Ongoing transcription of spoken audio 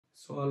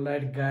So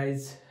alright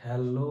guys,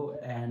 hello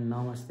and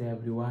namaste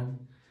everyone.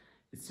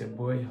 It's your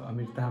boy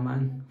Amir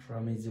Ghising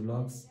from Easy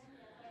Vlogs.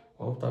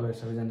 Hope तपाईहरु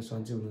सबैजना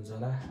सन्चै हुनुहुन्छ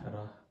होला र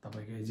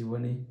तपाईको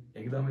जीवन पनि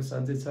एकदमै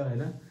सन्चै छ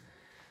हैन।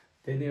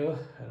 त्यही नै हो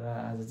र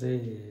आज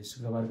चाहिँ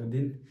शुक्रबारको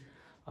दिन।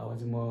 अब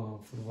चाहिँ म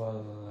फुटबल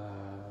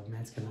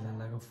म्याच खेल्न जान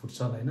लागेको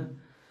फुटसल हैन।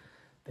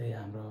 त्यही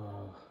हाम्रो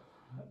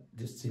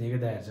जस चिनेकै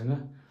दाइहरुसँग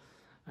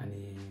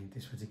अनि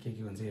त्यसपछि के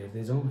हुन्छ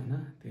हेर्दै जाउँ हैन।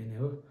 त्यही नै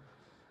हो।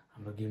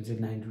 हाम्रो गेम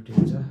चाहिँ 9 to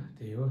 10 छ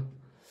त्यही हो।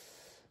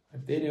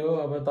 त्यही नै हो।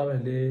 अब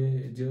तपाईहरुले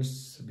जस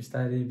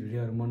बिस्तारै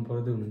भिडियोहरु मन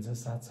पराउँदै हुनुहुन्छ,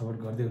 साथ सपोर्ट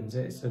गर्दै हुनुहुन्छ,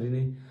 यसरी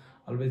नै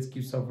always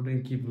keep supporting,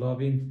 keep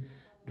loving,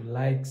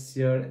 like,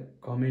 share,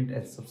 comment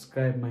and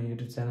subscribe my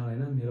YouTube channel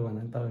हैन। मेरो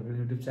भन्दा तपाईहरुको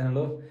YouTube channel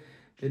हो।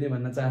 त्यही नै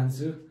भन्न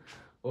चाहन्छु।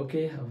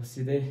 ओके, अब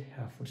सिधै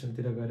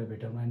फुटसलतिर गएर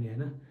भेटौँ नि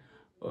हैन।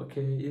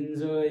 Okay,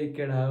 enjoy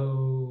केडाओ।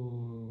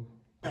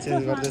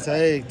 चेन्ज गर्दैछ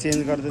है,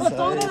 चेन्ज गर्दैछ है।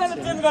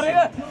 चेन्ज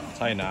गरेको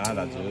छैन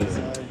दाजु।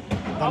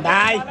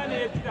 दाइ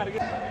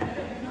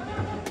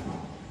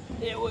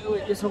ए ओ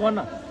यसो गर्न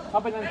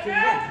सबैजना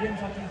चेन्ज गेम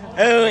सकिन्छ।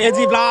 ए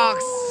एजी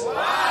ब्लग्स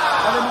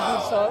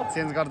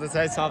चेन्ज गर्दैछ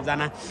है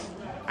सबजना।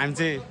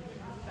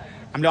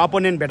 हामीले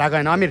अपोनेन्ट भेटाएको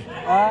हैन अमिर?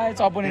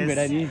 अपोनेन्ट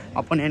भेटाइ नि।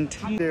 अपोनेन्ट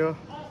त्यही हो।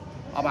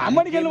 अब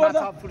हामी खेल्नु पर्छ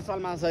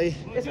फुटसलमा छ है।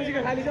 यसपछि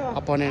खाली छ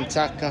अपोनेन्ट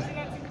चक्क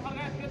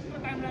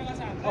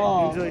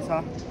इन्जोय छ।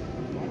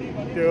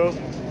 त्यो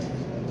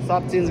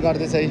सब चेन्ज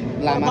गर्दैछ है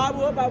लामा।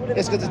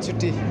 यसको चाहिँ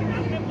छुट्टी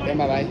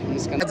गेममा भाइ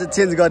निस्कन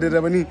चेन्ज गरेर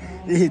पनि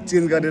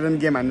चेन्ज गरेर पनि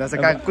गेम हान्दैछ।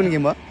 कुन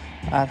गेम हो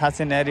थाहा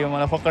छैन यार, यो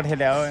मलाई पक्का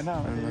खेल्या हो हैन।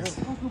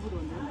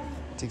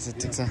 ठिक छ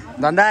ठिक छ।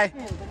 धन्दाई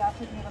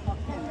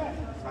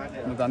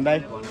धन्दाई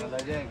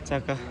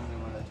चक्क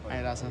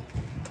आइरहेछ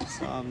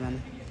सबजना।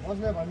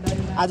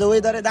 आज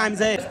वेदरै दामी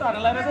छ है।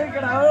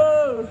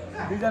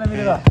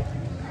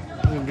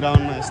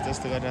 ग्राउन्डमा यस्तो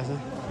यस्तो गरिरहेछ।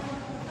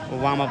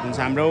 वार्म अप हुन्छ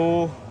हाम्रो।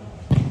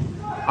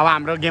 अब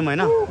हाम्रो गेम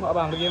होइन। अब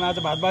हाम्रो गेम आज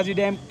भातबाजी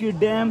ड्याम किड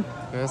ड्याम।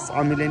 यस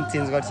अमिरले पनि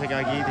चेन्ज गरिसक्यो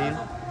अघिदेखि।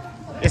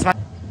 यसमा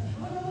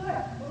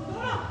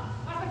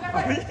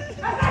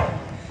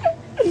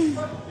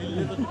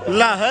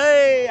ल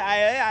है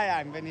आयो है आयो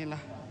हामी पनि ल।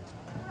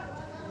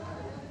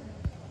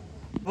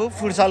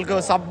 फुटसलको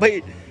सबै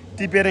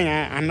टिपेर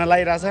यहाँ हान्न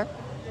लागिरहेछ।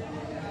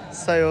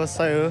 सही हो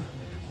सही हो।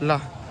 ल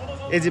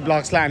एजी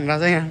ब्लग्सलाई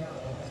हान्नु यहाँ।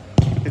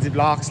 एजी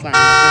ब्लग्सलाई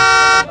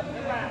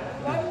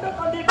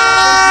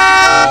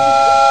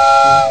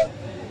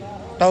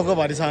टाउको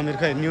भरि छ अमिर।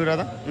 खै न्यु र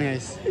त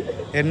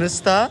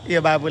हेर्नुहोस् त यो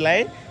बाबुलाई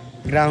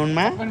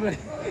ग्राउन्डमा।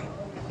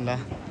 ल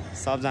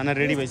सबजना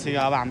रेडी भइसक्यो।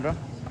 अब हाम्रो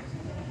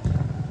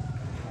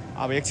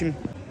अब एकछिन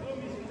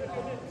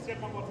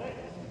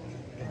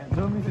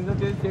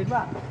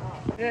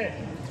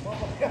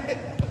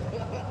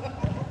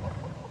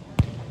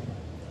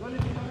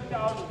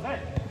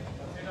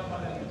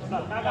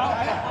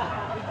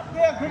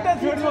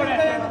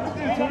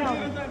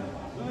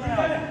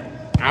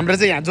हाम्रो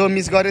चाहिँ यहाँ जो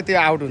मिस गर्यो त्यो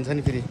आउट हुन्छ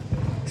नि, फेरि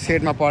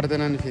सेटमा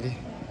पर्दैन नि फेरि।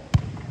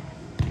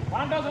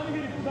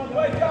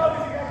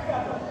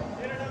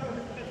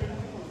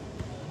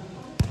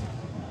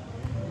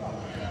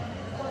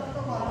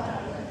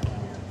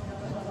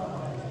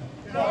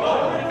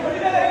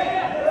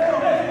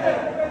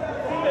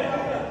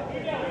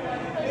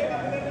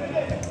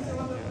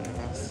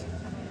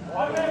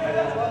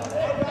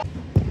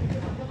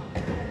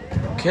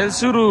 खेल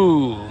सुरु।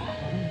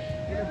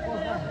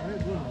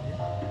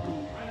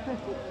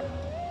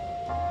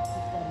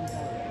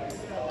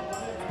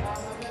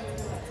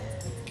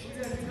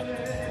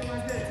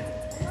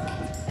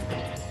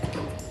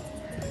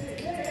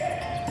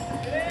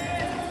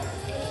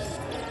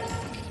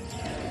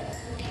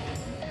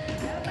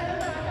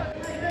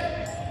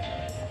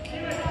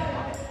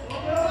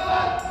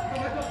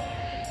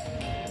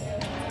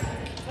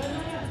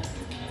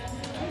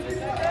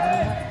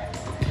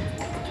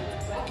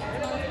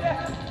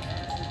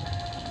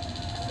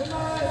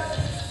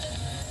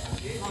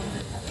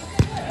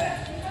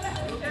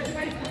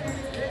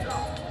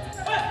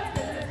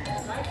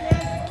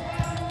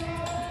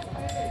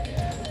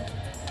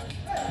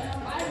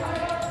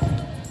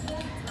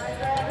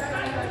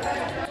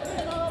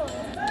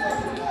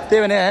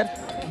 त्यही भने यार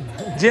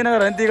जे नगर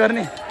भने त्यही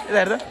गर्ने। यता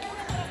हेर त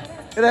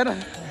यता हेर।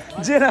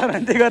 जे नगर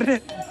भने त्यही गर्ने।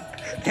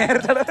 हेर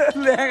त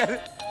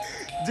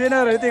जे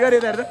नगर भने त्यही गर्ने।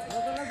 यता हेर त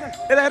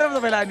यता हेर त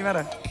पहिला हामी मार।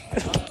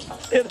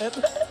 यता हेर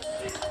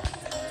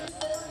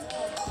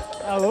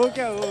अब हो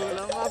क्या हो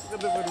माफ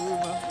गर्नु पर्यो।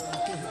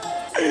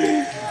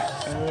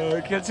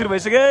 खेल सुरु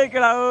भइसक्यो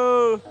केटा हो।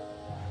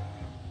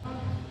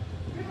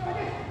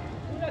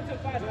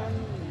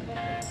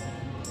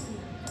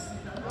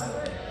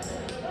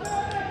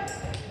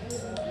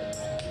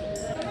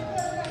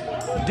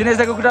 दिनेश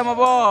दाको खुट्टामा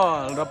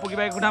बल र पुकी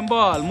भाइको खुट्टामा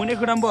बल, मुने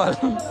खुट्टामा बल,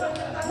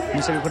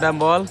 मुसेको खुट्टामा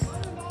बल।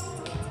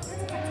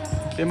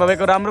 पेम्बा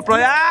भाइको राम्रो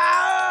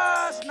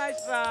प्रयास। Nice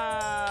try.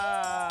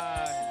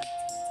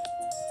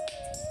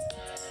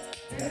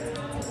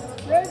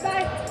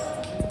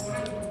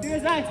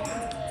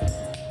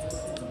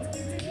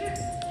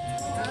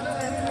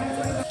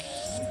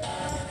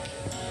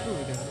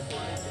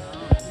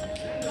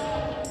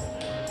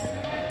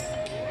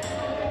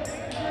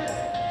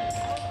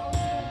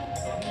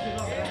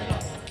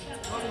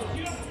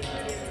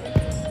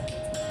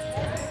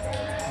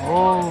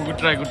 Oh, good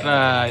try,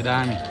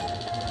 Dami.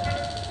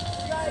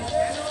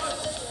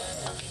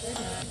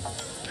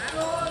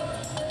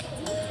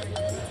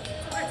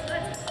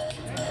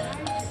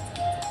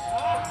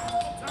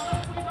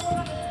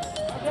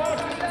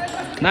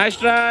 Nice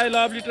try,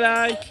 lovely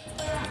try.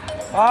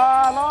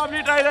 Ah,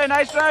 lovely try there,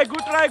 nice try,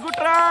 good try.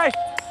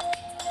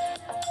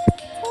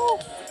 Woo,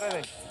 good try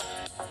there.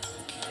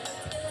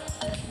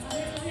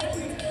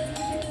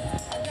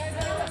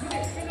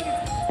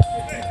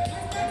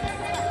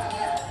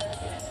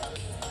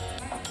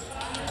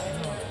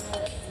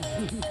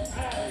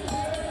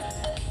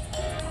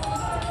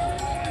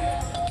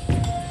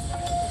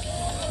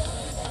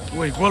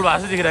 Wait, goal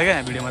भाषा देखिरहेको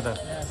क्या भिडियोमा त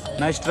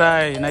नाइस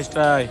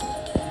ट्राई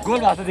गोल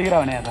भाषा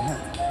देखिरहेको भने यहाँ त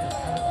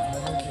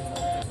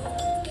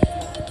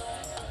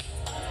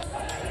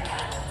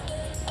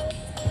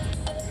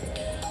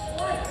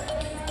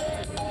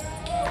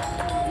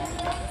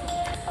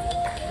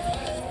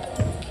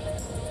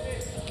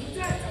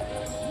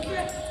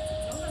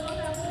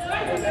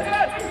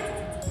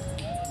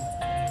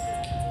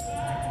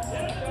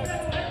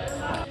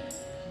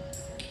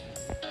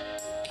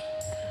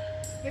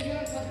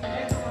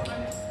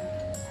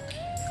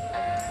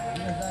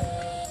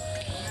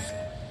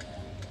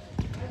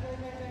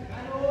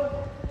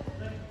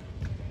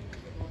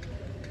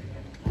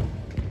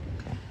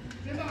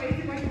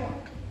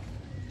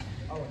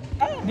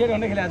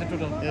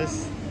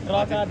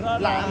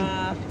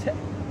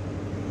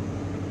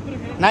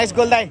नाइस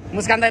गोल दाइ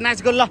मुस्कान दाइ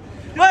नाइस गोल ल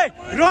ओइ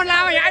रोहन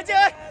लामा यहाँ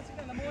चाहिँ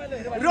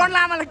रोहन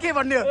लामालाई के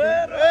भन्ने हो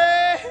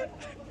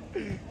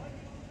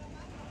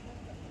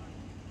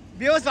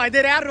बेहोस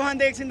भइदिएर यार रोहन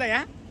त एकछिन त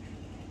यहाँ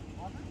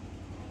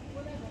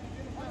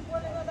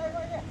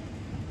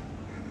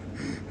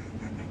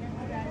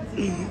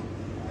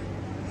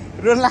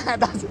रोहन लामा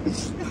दाजु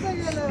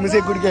मुझे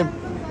good game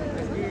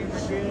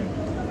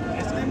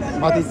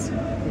मतिज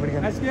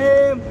Nice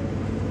game.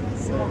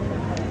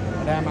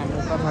 Ram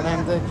हाम्रो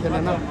परफर्म चाहिँ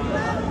खेलेन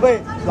ओइ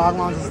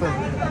भ्लगमा आउँछ जस्तो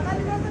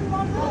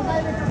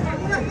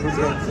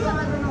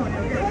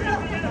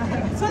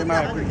सेमा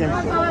गुड गेम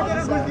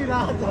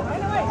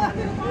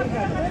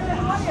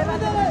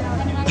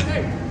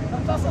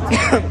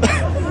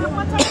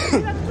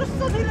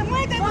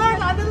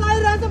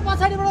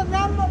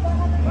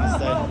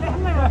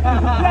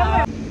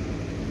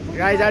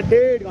गाइस आ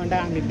 1.5 घण्टा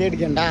हामी 1.5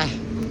 घण्टा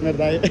मेरो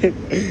दाइ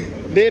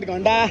 1.5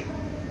 घण्टा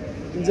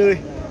इन्जोय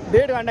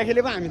 1.5 घण्टा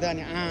खेलेको हामी त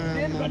अनि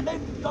 1.5 घण्टा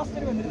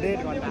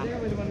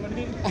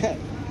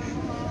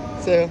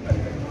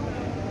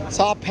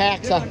सब फ्याक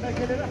छ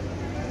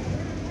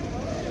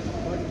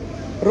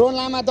रोन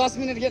लामा 10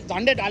 मिनट खेल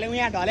झन्डै ढल्यौँ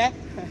यहाँ ढले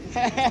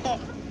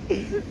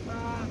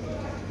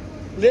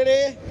लेडे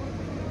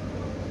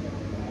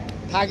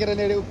थाकेर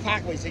लेडे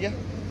उफाक भइसक्यो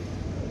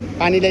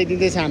पानी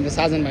ल्याइदिँदैछ हाम्रो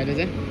साजन भाइले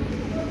चाहिँ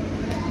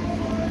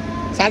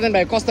साजन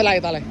भाइ कस्तो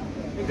लाग्यो तँलाई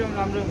एकदम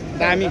राम्रो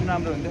दामी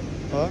राम्रो हुन्थ्यो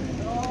हो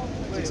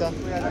ठिक छ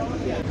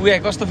पुगे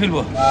कस्तो फिल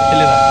भयो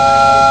खेलेर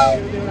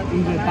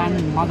पानी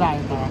मजा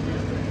आयो त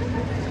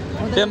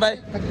प्रेम भाइ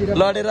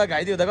लडेर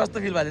घाइदियो त कस्तो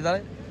फिल भएको थियो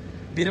तँलाई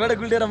भिरबाट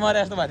गुल्टेर मरे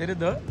जस्तो भएको थियो नि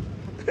त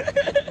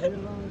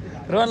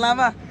रोहन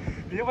लामा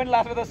यो पनि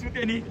लास्टमा त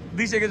सुत्यो नि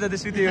 2 सेकेन्ड जति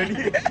सुत्यो नि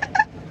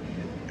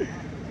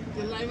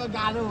त्यसलाईमा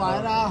गाह्रो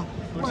भएर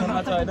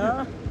छ हैन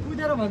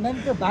कुदेर भन्दा नि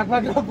त्यो भाग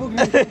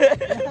पुग्यो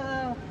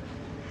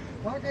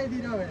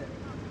फर्काइदिन भए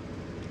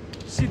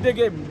सिधै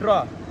गेम ड्र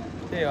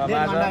त्यही हो अब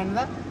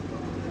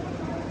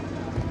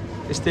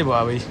यस्तै भयो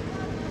अब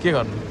के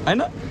गर्नु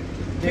हैन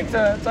ठिक छ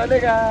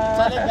चलेगा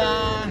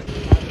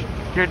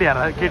केटी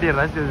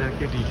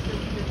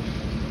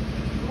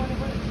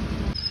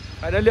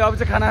फाइनली अब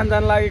चाहिँ खाना खान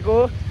जान लागेको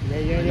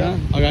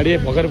अगाडि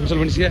भर्खर फुसल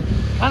पनि सिक्यो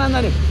खाना खान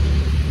जाने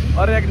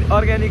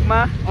अर्ग्यानिकमा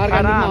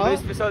खाना हाम्रो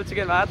स्पेसल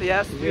चिकन भात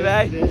यस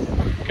भाइ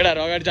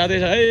केटाहरू अगाडि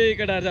जाँदैछ है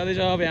केटाहरू जाँदैछ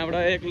अब यहाँबाट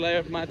एक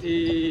लेफ्ट माथि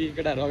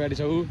केटाहरू अगाडि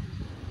छौ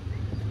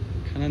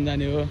खाना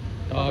जाने हो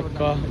टक्क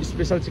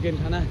स्पेसल चिकन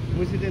खाना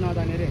मुसी चाहिँ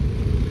नजाने रे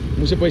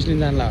मुसे पैसा लिन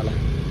जानला होला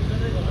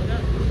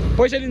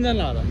पैसा लिन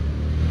जानला होला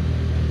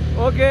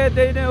ओके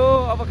त्यही नै हो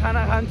अब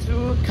खाना खान्छु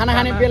खाना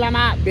खाने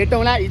बेलामा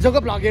भेटौँला हिजोको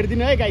भ्लग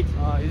हेरिदिनु है गाइस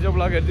हिजो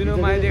भ्लग हेरिदिनु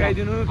माया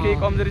देखाइदिनु केही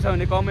कमजोरी छ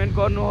भने कमेन्ट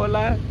गर्नु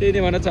होला त्यही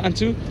नै भन्न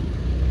चाहन्छु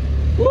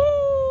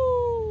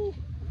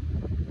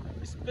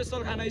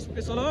स्पेसल खाना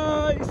स्पेसल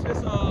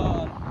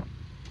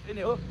त्यही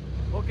नै हो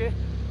ओके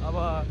अब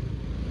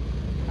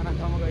खाना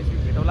खामा गएपछि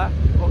भेटौँला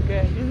ओके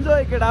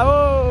इन्जोय केटा हो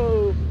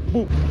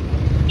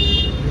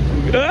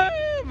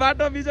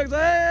बाटो बिचक छ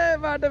है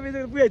बाटो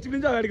बिचक पुगेँ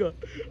चिप्लिन्छ अगाडिको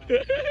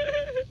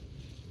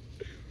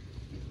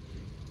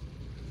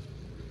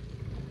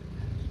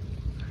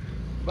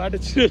बाटो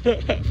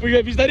पुग्यो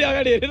बिस्तारै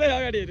अगाडि हेरेर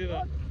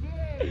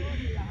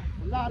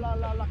ल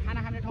खाना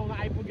खाने ठाउँमा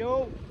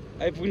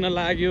आइपुग्न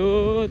लाग्यो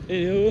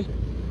त्यही हो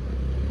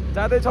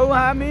जाँदैछौँ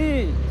हामी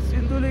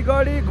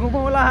सिन्धुलीगढी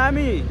घुमौँला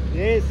हामी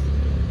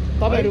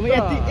तपाईहरु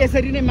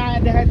यसरी नै माया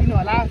देखाइदिनु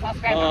होला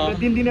सब्स्क्राइब हाम्रो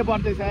दिनदिनै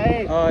बढ्दैछ है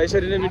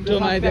यसरी नै मिठो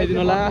माया देखाइदिनु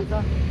होला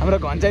हाम्रो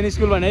घन्चाइन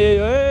स्कुल भने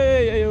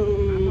यही हो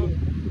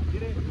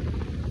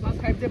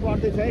सब्स्क्राइब चाहिँ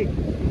बढ्दैछ है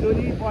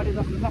जोरी बढे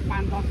जस्तो छ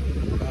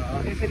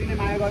 5-10 यसरी नै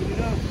माया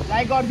गरिदिनु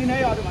लाइक गरिदिनु है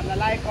अरूभन्दा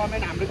लाइक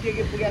कमेन्ट हाम्रो के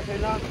पुगेको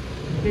छैन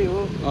त्यही हो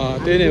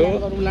त्यही नै हो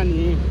गरौँला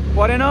नि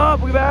परेन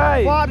पुगी भाइ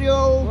पर्यो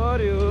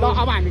ल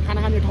अब हामी खाना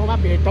खाने ठाउँमा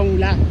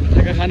भेटौँला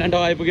खाना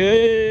ठाउँ आइपुग्यो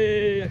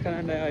खाना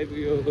ठाउँ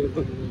आइपुग्यो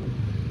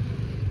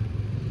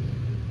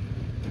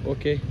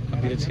ओके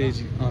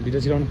भिडियो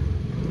छिराउनु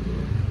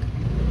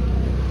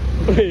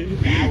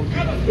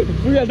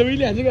पुगिहाल्छ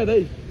उहिले हान्छ क्या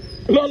दाइ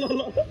ल ल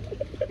ल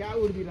क्या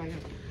उड्दिरहेको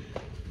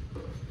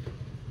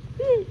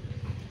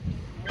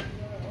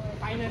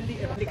फाइनल्ली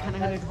खाना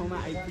खाने ठाउँमा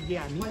आइपुगे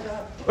हामी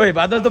ओइ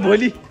बादल त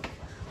भोलि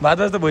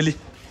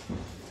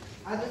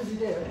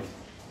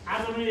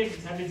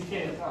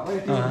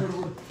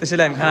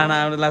त्यसैले हामी खाना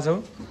आउनु लाग्छौँ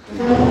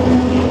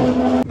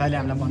दाइले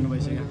हामीलाई भन्नु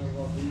भइसक्यो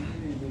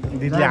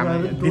दिदीले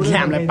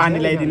हामीलाई पानी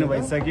ल्याइदिनु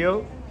भइसक्यो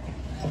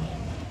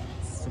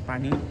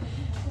पानी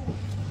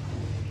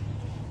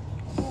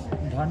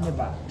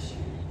धन्यवाद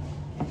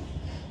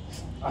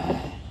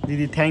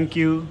दिदी थ्याङ्क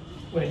यू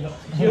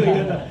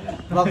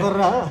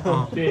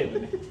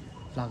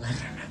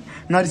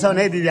नरिसाउनु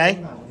है दिदी है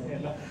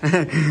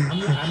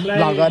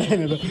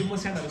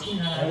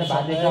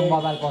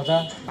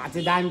भात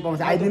चाहिँ दामी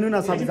पाउँछ आइदिनु न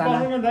सबजना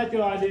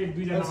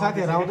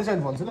साथीहरू आउँदैछ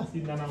नि भन्छु ल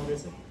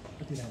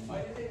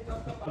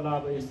ल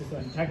अब यस्तो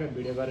ठ्याक्क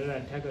भिडियो गरेर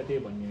ठ्याक्क त्यही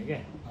भन्ने हो क्या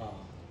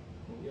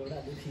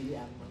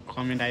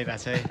कमेन्ट आइरहेको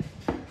छ है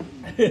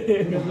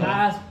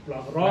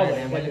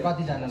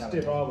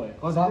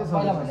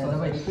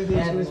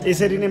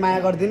यसरी नै माया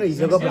गरिदिनु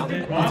हिजोको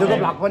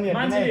भ्लग पनि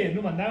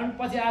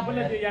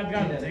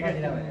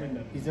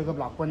हिजोको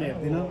भ्लग पनि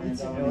हेरिदिनु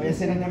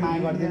यसरी नै माया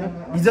गरिदिनु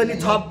हिजो नि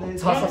 6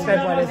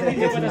 सब्सक्राइब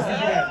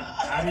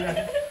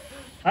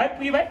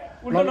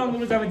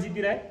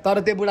तर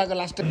त्यो बुढाको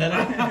लास्ट केटाहरू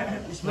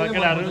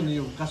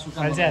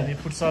अहिले चाहिँ हामी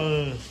फुटसल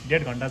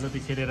 1.5 घन्टा जति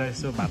खेलेर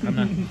यसो भात खान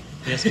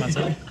रेसमा छ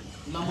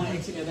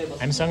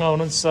हामीसँग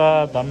हुनुहुन्छ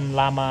धन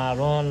लामा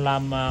रोहन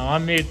लामा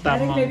अमिर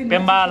तामाङ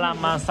पेम्बा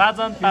लामा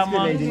साजन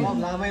तामाङ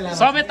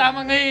सबै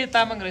तामाङ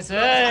रहेछ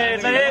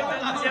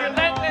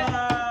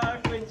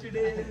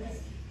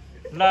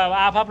ल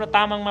आफ्नो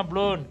तामाङमा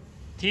ब्लोन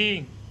थिङ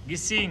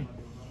घिसिङ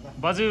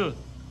बजु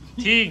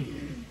थिङ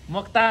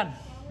मोक्तान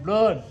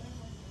ब्लोन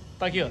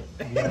त के हो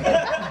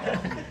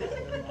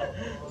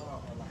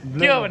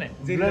भने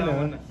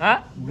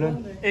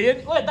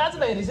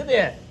दाजुलाई हेरेछ त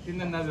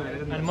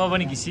अनि म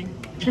पनि घिसिङ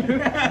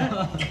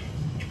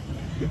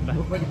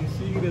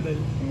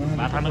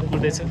भात खान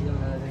कुर्दैछ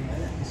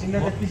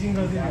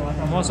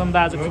मौसम त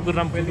आज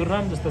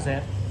कुकुरराम जस्तो छ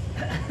यार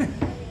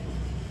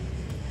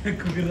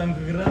कुकुरराम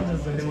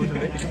जस्तो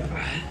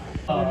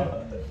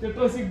त्यो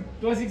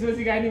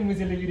टोसिक आयो नि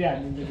मुसेले गिरी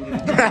हालिदिन्छ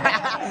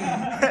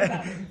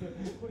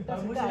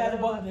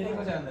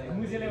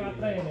मुसेले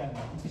मात्र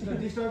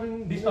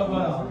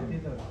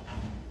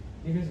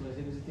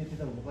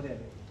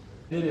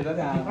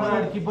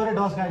किपरै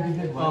डस खाइदिन्छ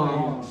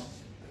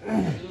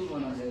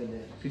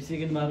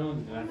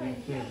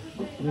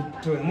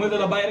मैले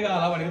त बाहिर गएको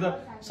होला भनेको त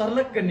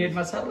सर्लक्क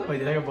नेटमा सर्ल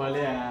भइदिरहेको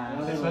बलले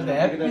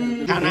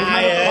खाना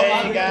आयो है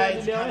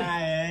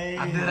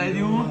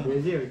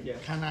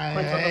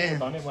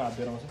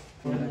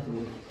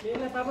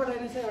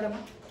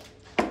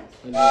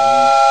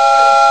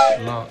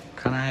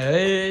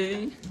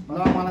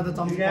मलाई त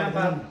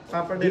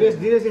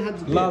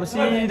ल अब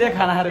सिधै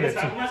खाना खाएर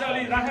भेट्छु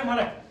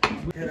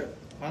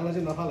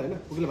चाहिँ नखाल होइन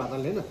पुग्ने भात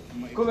हाल्ने होइन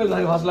को बेला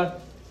लाग्यो हस्ला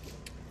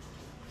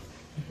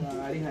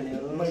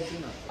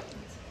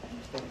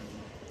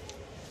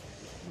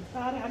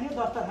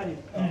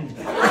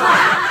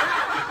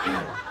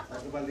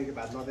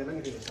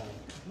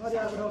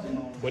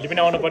भोलि पनि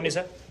आउनु पर्ने छ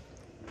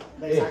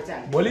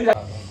भोलि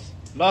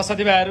ल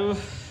साथीभाइहरू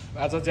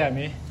आज चाहिँ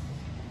हामी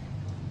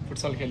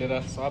फुटसल खेलेर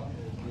सब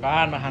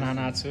बारमा खाना खान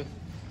आएको छु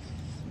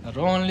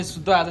रोहनले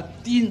शुद्ध आज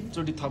 3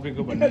 चोटि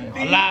थपेको भन्ने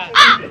हल्ला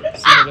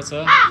सुनेको छ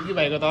कि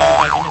भाइको त अझ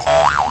बाँकी नै छ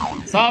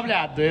सबले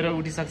हात धोएर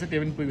उठिसक्छ त्यो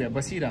पनि पुग्यो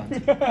बसिरहन्छ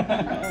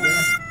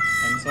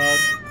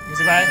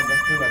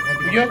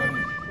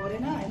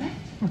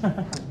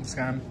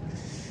मुस्कान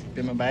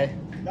पेमा भाइ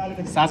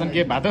साजन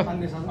के भात हो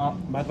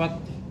भात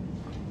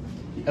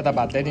यता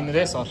भात ल्याइदिनु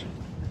रे सर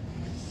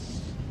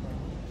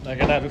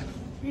केटाहरू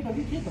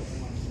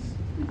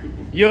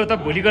यो त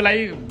भोलिको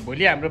लागि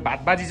भोलि हाम्रो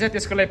भातबाजी छ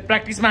त्यसको लागि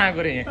प्र्याक्टिसमा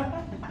आएको रे यहाँ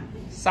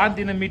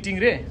सानोतिनो मिटिङ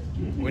रे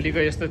भोलिको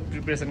यस्तो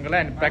प्रिपरेसनको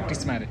लागि अनि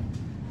प्र्याक्टिसमा रे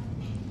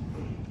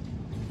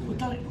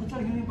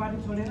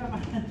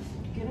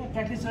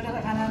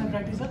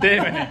त्यही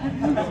भने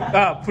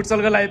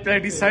फुटसलको लागि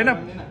प्र्याक्टिस छैन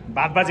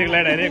भातबाजीको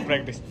लागि डाइरेक्ट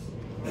प्र्याक्टिस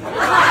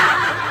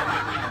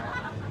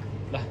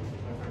ल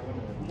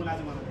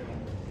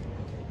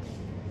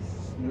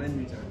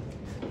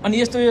अनि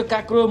यस्तो यो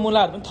काँक्रो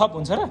मुलाहरू पनि थप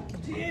हुन्छ र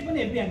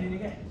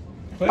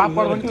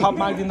पापड पनि थप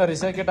मागिदिँदो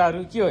रहेछ केटाहरू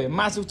के हो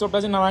मासु चोप्टा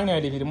चाहिँ नमाग्ने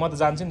अहिले फेरि म त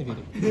जान्छु नि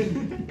फेरि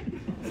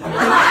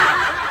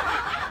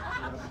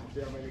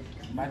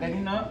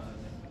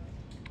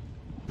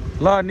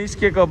ल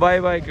निस्केको बाई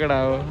बाई केटा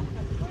हो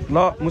ल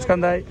मुस्कान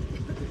दाई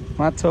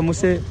माछा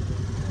मुसे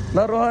ल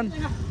रोहन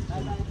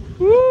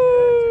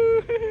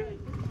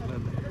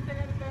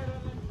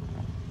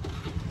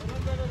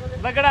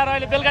ल केटाहरू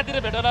अहिले बेलुकातिर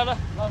भेटौँला ल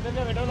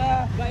बेलुका भेटौँला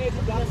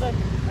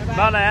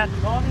ल यार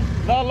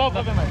ल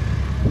तपाईँ भाइ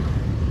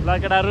ल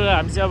केटाहरू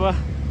हामी चाहिँ अब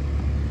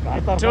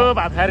त्यो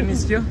भात खाएर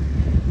निस्क्यो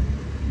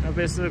अब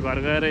यसो घर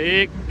गएर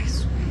एक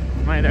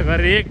महिना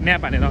गरेर एक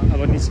न्याप हानेर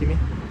अब निस्किने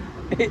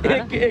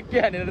के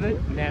हानेर चाहिँ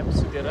न्याप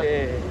सुतेर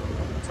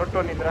छोटो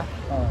निद्रा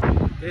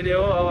त्यही नै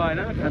हो अब होइन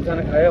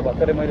खानसाना खायो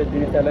भर्खरै मैले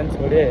दिने च्यालेन्ज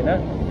छोडेँ होइन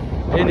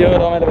त्यही नै हो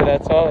रमाइलो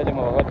भइरहेको छ अहिले म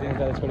भर्खर दिने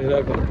च्यालेन्ज छोडेर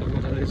घरतर्फ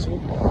जाँदैछु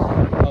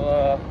अब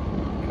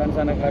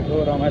खानसाना खाएको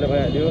रमाइलो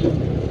भइहाल्यो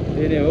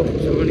त्यही नै हो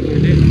फुटबल पनि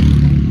खेलेँ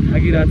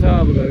थाकिरहेको छ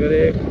अब घर गएर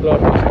एक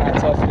ब्लड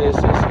खान्छ फ्रेस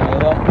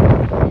भएर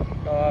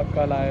टक्क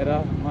लगाएर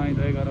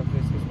नुहाइधुवाइ गरेर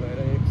फ्रेस भएर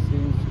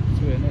एकछिन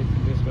सुत्छु होइन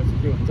एकछिन रेस्ट गर्छु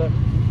के हुन्छ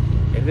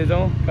हेर्दै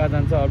जाउँ कहाँ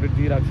जान्छ अपडेट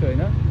दिइरहेको छु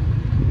होइन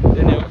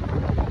त्यही नै हो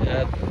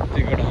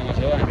यतिको ठाउँमा छ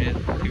हामी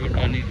यतिको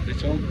टर्निङ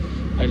हुँदैछौँ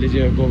अहिले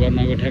चाहिँ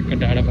गोकर्णको ठ्याक्क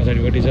डाँडा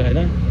पछाडिपट्टि छ होइन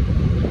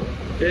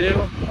त्यही नै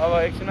हो अब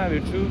एकछिनमा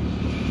भेट्छु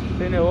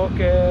त्यही नै हो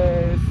के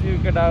सिउ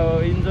केटा हो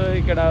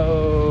इन्जोय केटा हो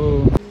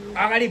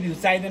अगाडि भ्यू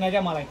चाहिँदैन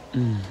क्या मलाई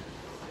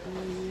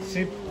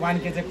सिर्फ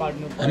 1K चाहिँ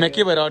कट्नु हामी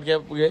के भएर अड्के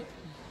पुगे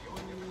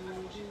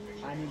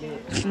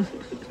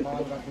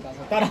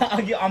तर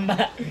अघि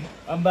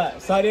अम्बा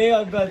सरी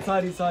अङ्कल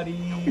सरी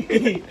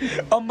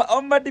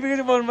अम्बा टिपेको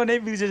चाहिँ बनाउनु पर्ने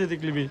बिर्सेछ त्यो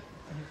क्लिपी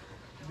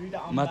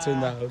माछा in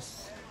the house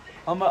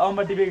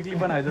Amba टिपेको clip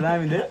बनायो त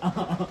हामीले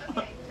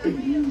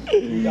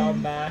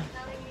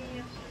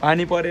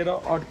पानी परेर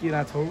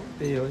अड्किरहेको छौँ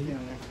त्यही हो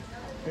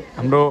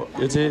हाम्रो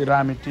यो चाहिँ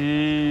रामिटी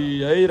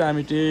है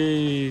रामिटी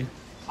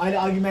अहिले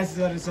अघि म्यासेज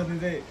गरेर सोध्नु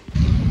चाहिँ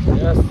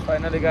यस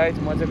फाइनली गाइज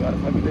म चाहिँ घर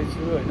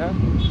फर्किँदैछु होइन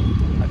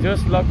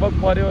जस लगभग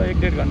पऱ्यो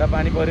 1-1.5 घन्टा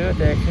पानी पऱ्यो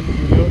त्यहाँ एकछिन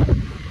पुग्यो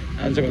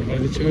आज घर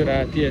फर्किँदैछु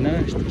राति होइन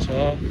यस्तो छ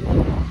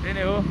त्यही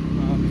नै हो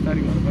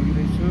बिस्तारै घर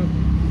फर्किँदैछु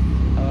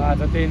अब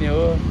आज त्यही नै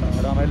हो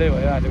रमाइलो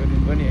भयो आजको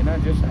दिन पनि होइन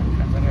जस हामी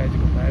खानसाना आइज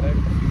घुमाएर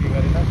के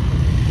गरेन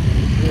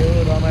त्यो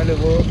रमाइलो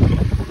भयो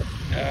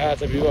आज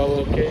भ्यू अब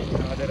ओके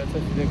नदेर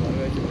चाहिँ सिधै घर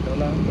गएपछि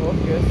भेटौँला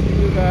ओके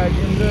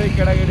इन्जोय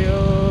केटाकेटी हो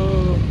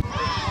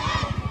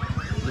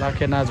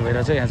लाखे नाच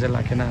भइरहेछ यहाँ चाहिँ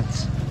लाखे नाच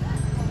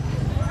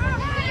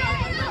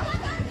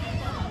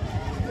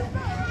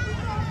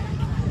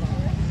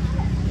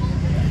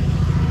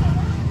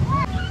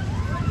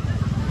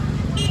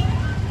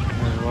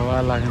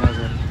बाबा लाखे नाच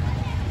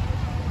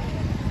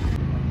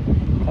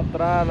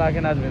खतरा लाखे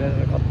नाच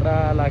भइरहेछ खतरा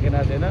लाखे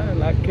नाच होइन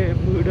लाखे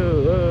बुढो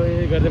हो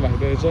गर्दै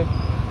भएको रहेछ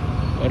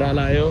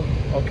ओह्रालो आयो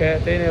ओके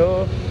त्यही नै हो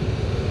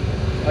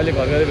अहिले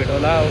घर गएर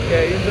भेटौँला ओके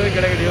इन्जोय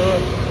केटाकेटी हो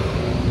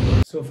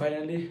सो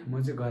फाइनली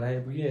म चाहिँ घर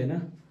आइपुगेँ होइन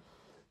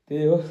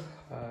त्यही हो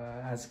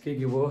आज के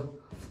भयो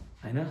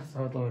होइन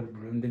सब तपाईँहरू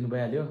भिडियो देख्नु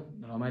भइहाल्यो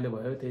रमाइलो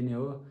भयो त्यही नै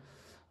हो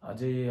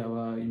अझै अब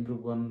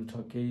इम्प्रुभ गर्नु छ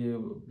केही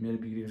मेरो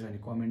बिग्रेको छ भने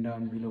कमेन्ट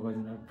डाउन बिलो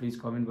गरिदिनु प्लिज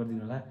कमेन्ट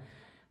गरिदिनु होला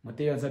म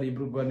त्यही अनुसार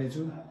इम्प्रुभ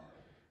गर्नेछु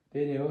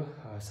त्यही नै हो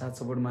साथ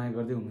सपोर्ट माया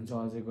गर्दै हुनुहुन्छ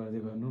अझै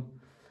गर्दै गर्नु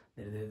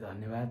धेरै धेरै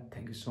धन्यवाद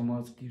thank you so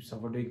much keep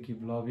supporting keep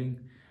loving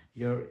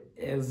your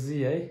LG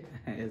है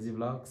एलजी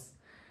ब्लग्स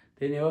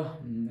त्यही नै हो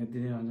यति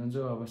नै भन्न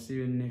चाहन्छु अब C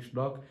you in next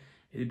blog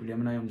यदि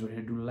भिडियोमा नयाँ हुन्छ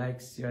भने do like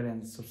share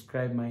and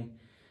subscribe my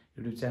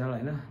YouTube channel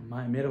होइन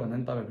मेरो भन्दा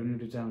पनि तपाईँहरूको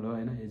युट्युब च्यानल हो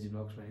होइन एजी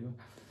ब्लग्स भनेको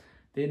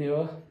त्यही नै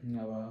हो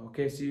अब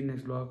okay C you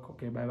next blog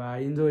okay by by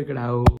enjoy केटा हो